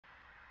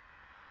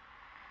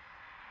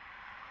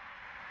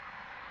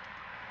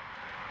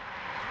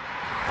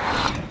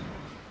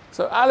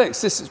So Alex,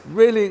 this is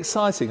really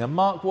exciting, a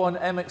Mark 1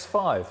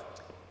 MX-5.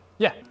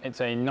 Yeah, it's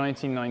a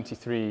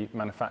 1993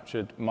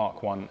 manufactured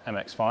Mark 1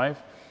 MX-5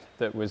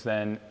 that was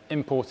then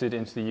imported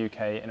into the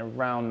UK in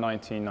around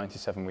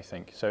 1997, we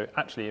think. So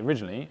actually,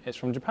 originally, it's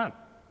from Japan.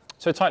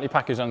 So tightly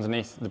packaged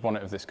underneath the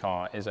bonnet of this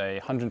car is a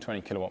 120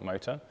 kilowatt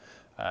motor,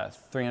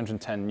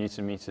 310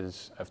 newton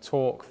meters of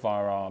torque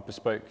via our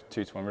bespoke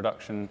 2-to-1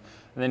 reduction,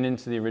 and then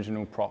into the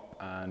original prop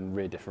and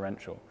rear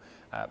differential,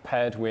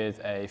 paired with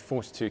a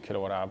 42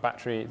 kilowatt hour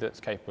battery that's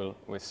capable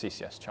with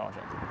CCS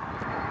charging.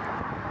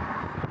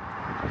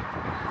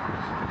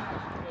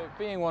 So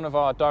being one of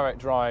our direct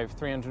drive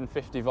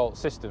 350 volt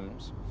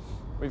systems,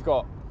 we've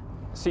got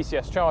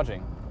CCS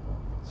charging.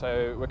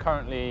 So we're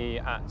currently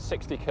at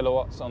 60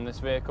 kilowatts on this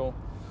vehicle,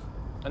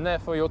 and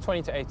therefore your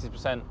 20 to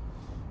 80%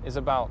 is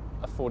about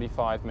a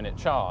 45-minute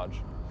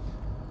charge.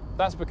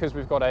 That's because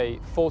we've got a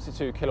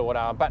 42 kilowatt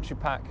hour battery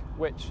pack,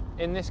 which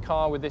in this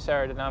car with this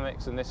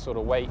aerodynamics and this sort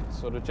of weight,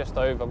 sort of just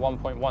over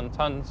 1.1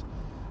 tons,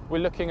 we're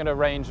looking at a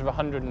range of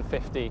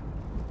 150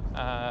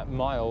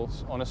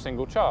 miles on a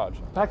single charge.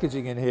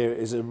 Packaging in here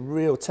is a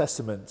real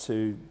testament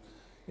to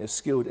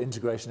skilled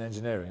integration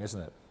engineering,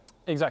 isn't it?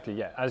 Exactly,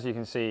 yeah. As you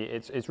can see,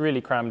 it's really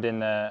crammed in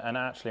there, and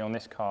actually on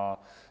this car,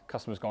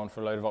 customers gone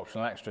for a load of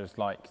optional extras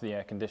like the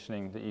air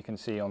conditioning that you can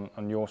see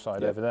on your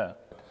side over there.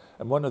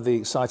 And one of the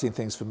exciting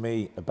things for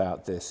me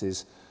about this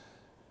is,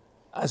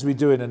 as we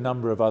do in a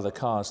number of other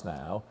cars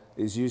now,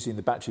 is using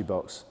the battery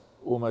box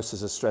almost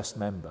as a stressed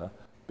member,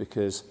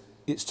 because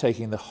it's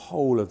taking the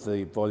whole of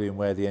the volume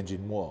where the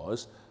engine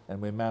was,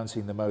 and we're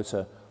mounting the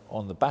motor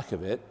on the back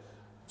of it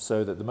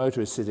so that the motor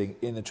is sitting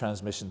in the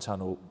transmission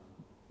tunnel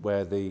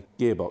where the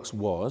gearbox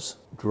was,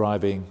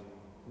 driving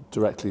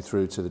directly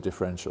through to the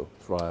differential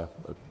via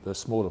a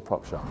smaller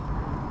prop shaft.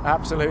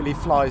 Absolutely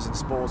flies in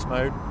sports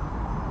mode.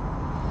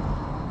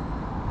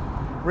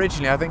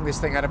 Originally, I think this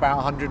thing had about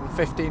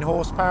 115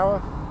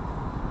 horsepower.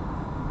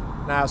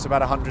 Now it's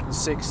about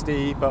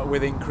 160, but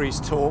with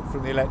increased torque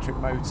from the electric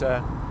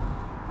motor,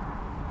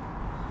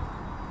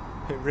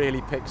 it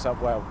really picks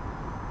up well.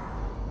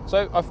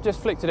 So I've just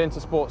flicked it into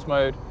sports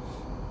mode.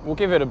 We'll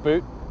give it a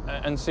boot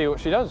and see what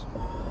she does.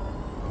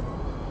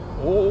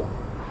 Oh.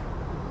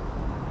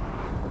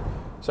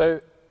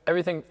 So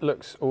everything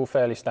looks all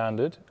fairly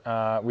standard.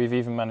 We've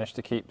even managed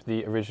to keep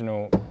the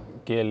original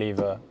gear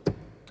lever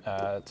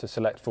to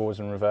select forwards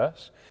and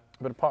reverse.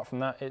 But apart from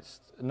that, it's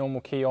a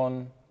normal key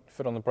on,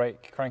 foot on the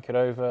brake, crank it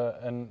over,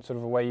 and sort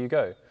of away you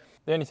go.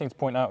 The only thing to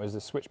point out is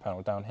the switch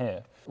panel down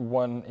here.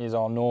 One is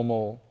our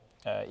normal,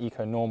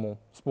 eco-normal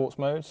sports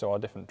mode, so our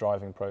different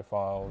driving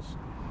profiles.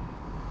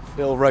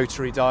 Little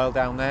rotary dial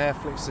down there,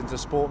 flicks into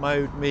sport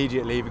mode,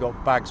 immediately you've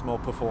got bags more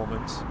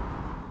performance.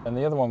 And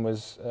the other one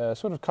was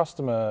sort of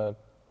customer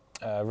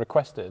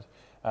requested,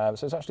 so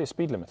it's actually a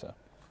speed limiter.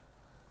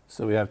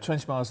 So we have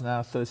 20 miles an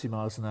hour, 30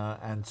 miles an hour,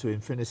 and to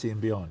infinity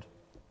and beyond.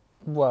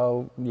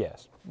 Well,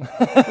 yes.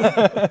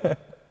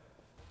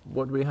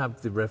 What do we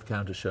have the rev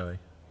counter showing?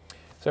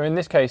 So in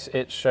this case,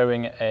 it's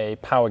showing a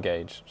power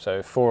gauge.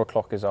 So 4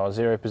 o'clock is our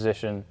 0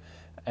 position.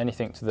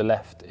 Anything to the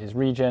left is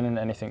regen, and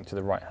anything to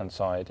the right-hand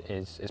side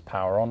is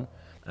power on.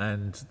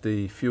 And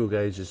the fuel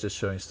gauge is just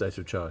showing state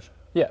of charge?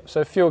 Yeah,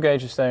 so fuel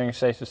gauge is showing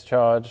status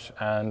charge,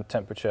 and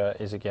temperature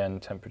is again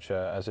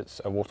temperature, as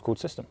it's a water-cooled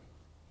system.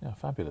 Yeah,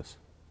 fabulous.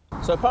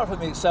 So apart from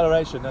the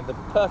acceleration and the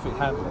perfect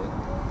handling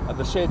and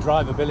the sheer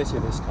drivability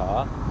of this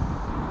car,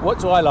 what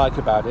do I like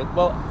about it?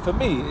 Well, for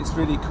me, it's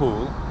really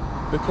cool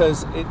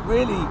because it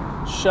really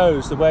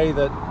shows the way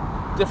that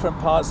different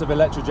parts of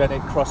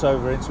Electrogenic cross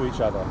over into each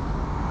other.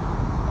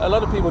 A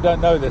lot of people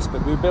don't know this,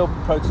 but we build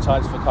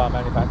prototypes for car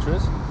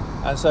manufacturers,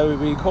 and so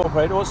we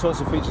incorporate all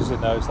sorts of features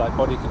in those, like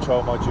body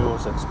control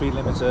modules and speed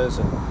limiters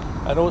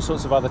and all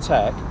sorts of other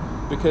tech,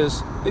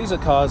 because these are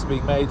cars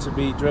being made to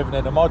be driven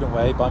in a modern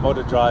way by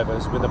modern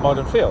drivers with a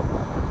modern feel.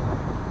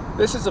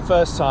 This is the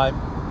first time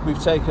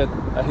we've taken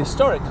a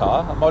historic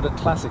car, a modern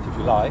classic if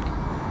you like,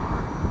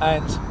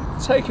 and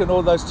taken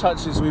all those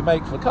touches we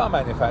make for car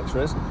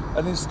manufacturers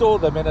and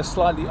installed them in a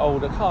slightly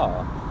older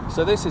car.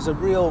 So this is a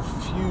real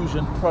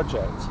fusion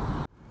project.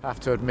 I have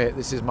to admit,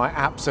 this is my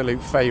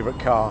absolute favourite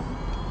car.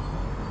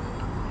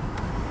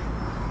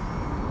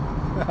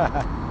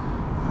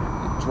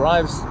 It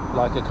drives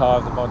like a car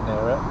of the modern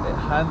era, it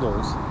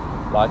handles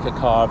like a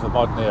car of the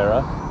modern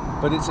era,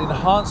 but it's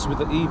enhanced with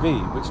the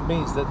EV, which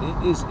means that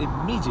it is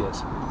immediate.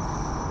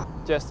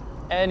 Just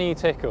any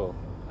tickle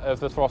of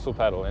the throttle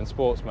pedal in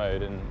sports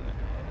mode, and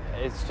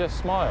it's just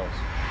smiles.